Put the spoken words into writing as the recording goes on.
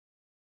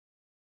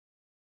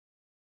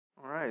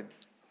All right.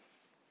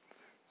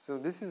 So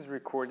this is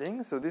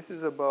recording. So this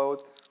is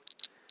about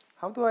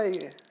how do I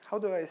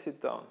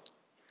sit down?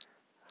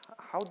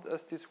 How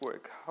does this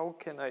work? How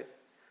can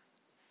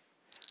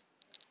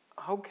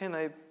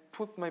I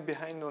put my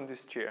behind on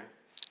this chair?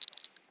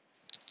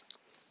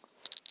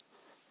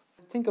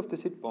 Think of the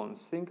sit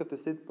bones. Think of the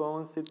sit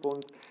bones.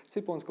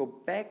 Sit bones go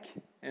back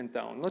and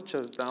down, not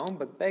just down,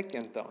 but back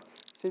and down.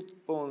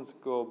 Sit bones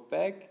go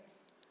back,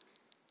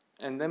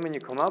 and then when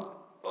you come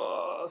up,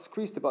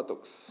 squeeze the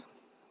buttocks,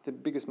 the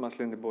biggest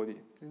muscle in the body.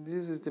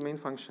 This is the main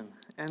function,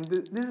 and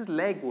this is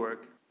leg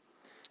work.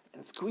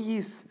 And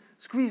squeeze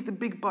the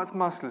big butt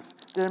muscles.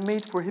 They're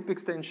made for hip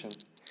extension.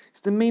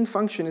 It's the main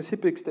function is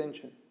hip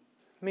extension.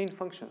 Main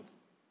function.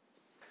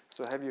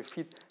 So have your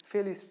feet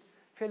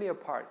fairly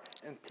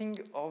apart and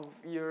think of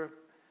your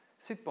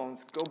sit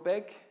bones. Go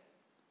back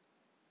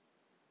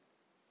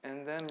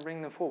and then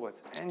bring them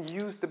forwards and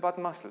use the butt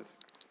muscles.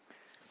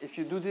 If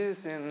you do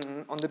this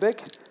on the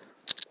back,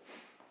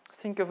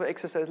 think of an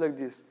exercise like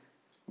this,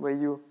 where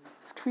you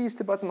squeeze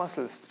the butt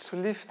muscles to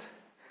lift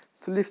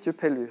your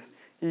pelvis.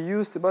 You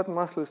use the butt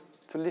muscles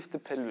to lift the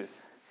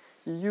pelvis.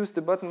 You use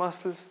the butt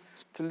muscles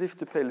to lift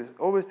the pelvis.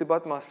 Always the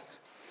butt muscles.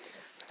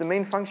 It's the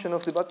main function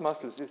of the butt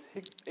muscles is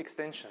hip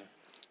extension.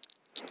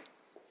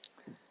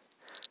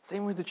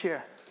 Same with the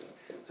chair.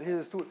 So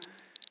here's a stool.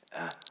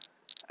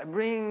 I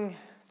bring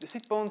the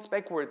sit bones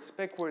backwards,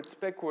 backwards,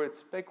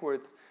 backwards,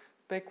 backwards,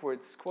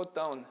 backwards, squat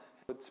down,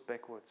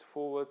 backwards,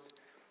 forwards.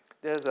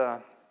 There's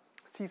a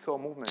seesaw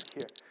movement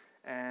here.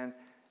 And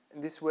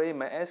in this way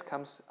my ass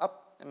comes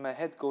up and my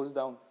head goes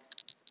down.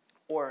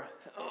 Or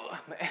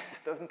my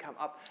ass doesn't come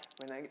up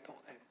when I go.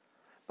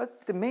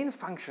 But the main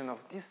function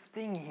of this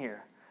thing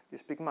here,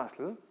 this big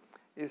muscle,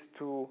 is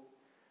to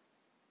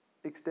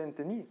extend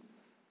the knee.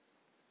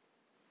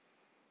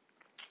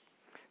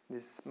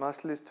 This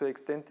muscle is to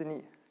extend the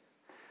knee.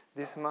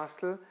 This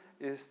muscle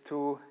is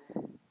to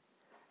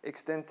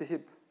extend the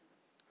hip.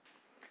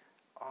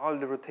 All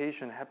the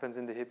rotation happens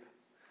in the hip.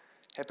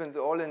 Happens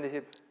all in the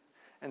hip.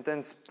 And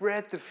then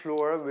spread the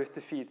floor with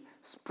the feet.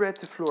 Spread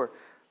the floor.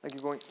 Like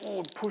you're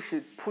going, push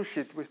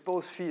it with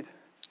both feet.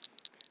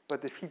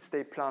 But the feet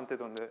stay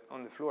planted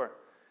on the floor.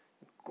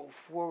 You go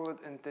forward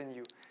and then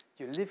you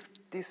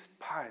lift this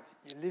part.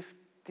 You lift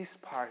this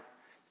part.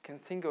 You can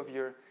think of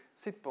your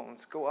sit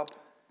bones. Go up.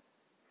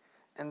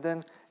 And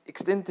then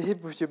extend the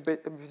hip with your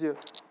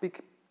big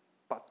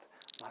butt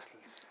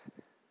muscles.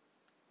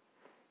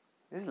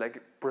 This is like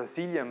a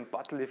Brazilian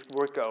butt lift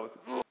workout.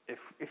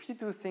 If you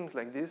do things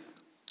like this,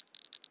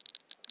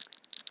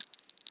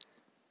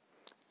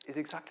 it's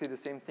exactly the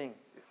same thing,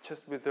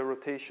 just with the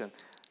rotation.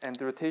 And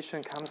the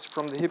rotation comes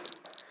from the hip.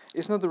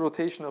 It's not the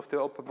rotation of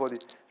the upper body,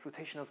 it's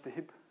rotation of the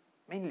hip.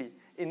 Mainly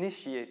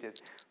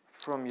initiated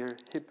from your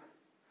hip,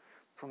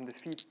 from the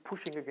feet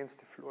pushing against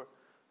the floor.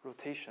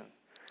 Rotation.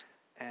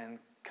 And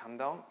come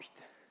down.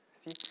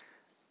 See?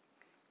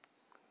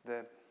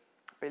 The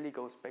belly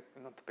goes back,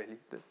 not the belly,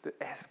 the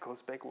ass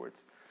goes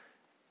backwards.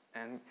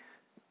 And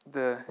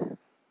the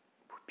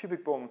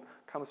pubic bone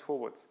comes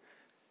forwards.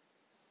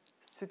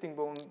 Sitting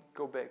bone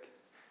go back.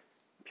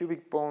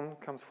 Pubic bone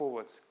comes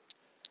forwards.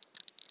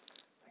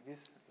 Like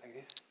this, like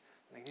this,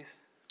 like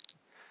this.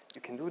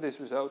 You can do this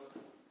without.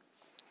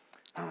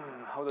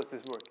 How does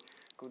this work?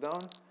 Go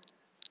down,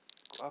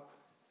 go up.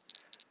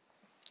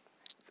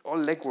 It's all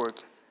leg work.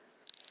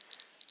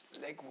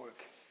 Leg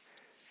work.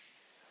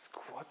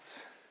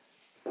 Squats.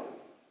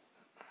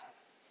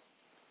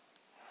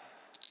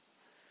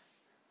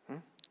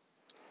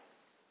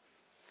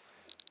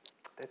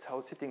 That's how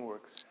sitting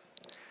works.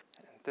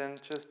 And then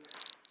just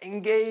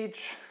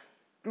engage,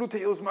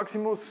 gluteus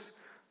maximus,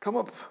 come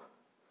up,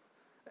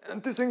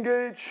 and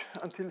disengage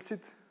until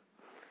sit.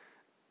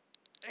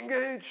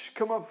 Engage,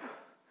 come up,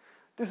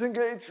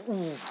 disengage.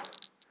 Ooh.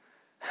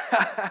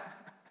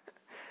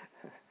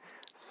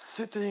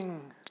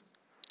 Sitting.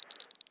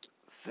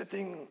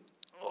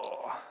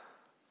 Oh.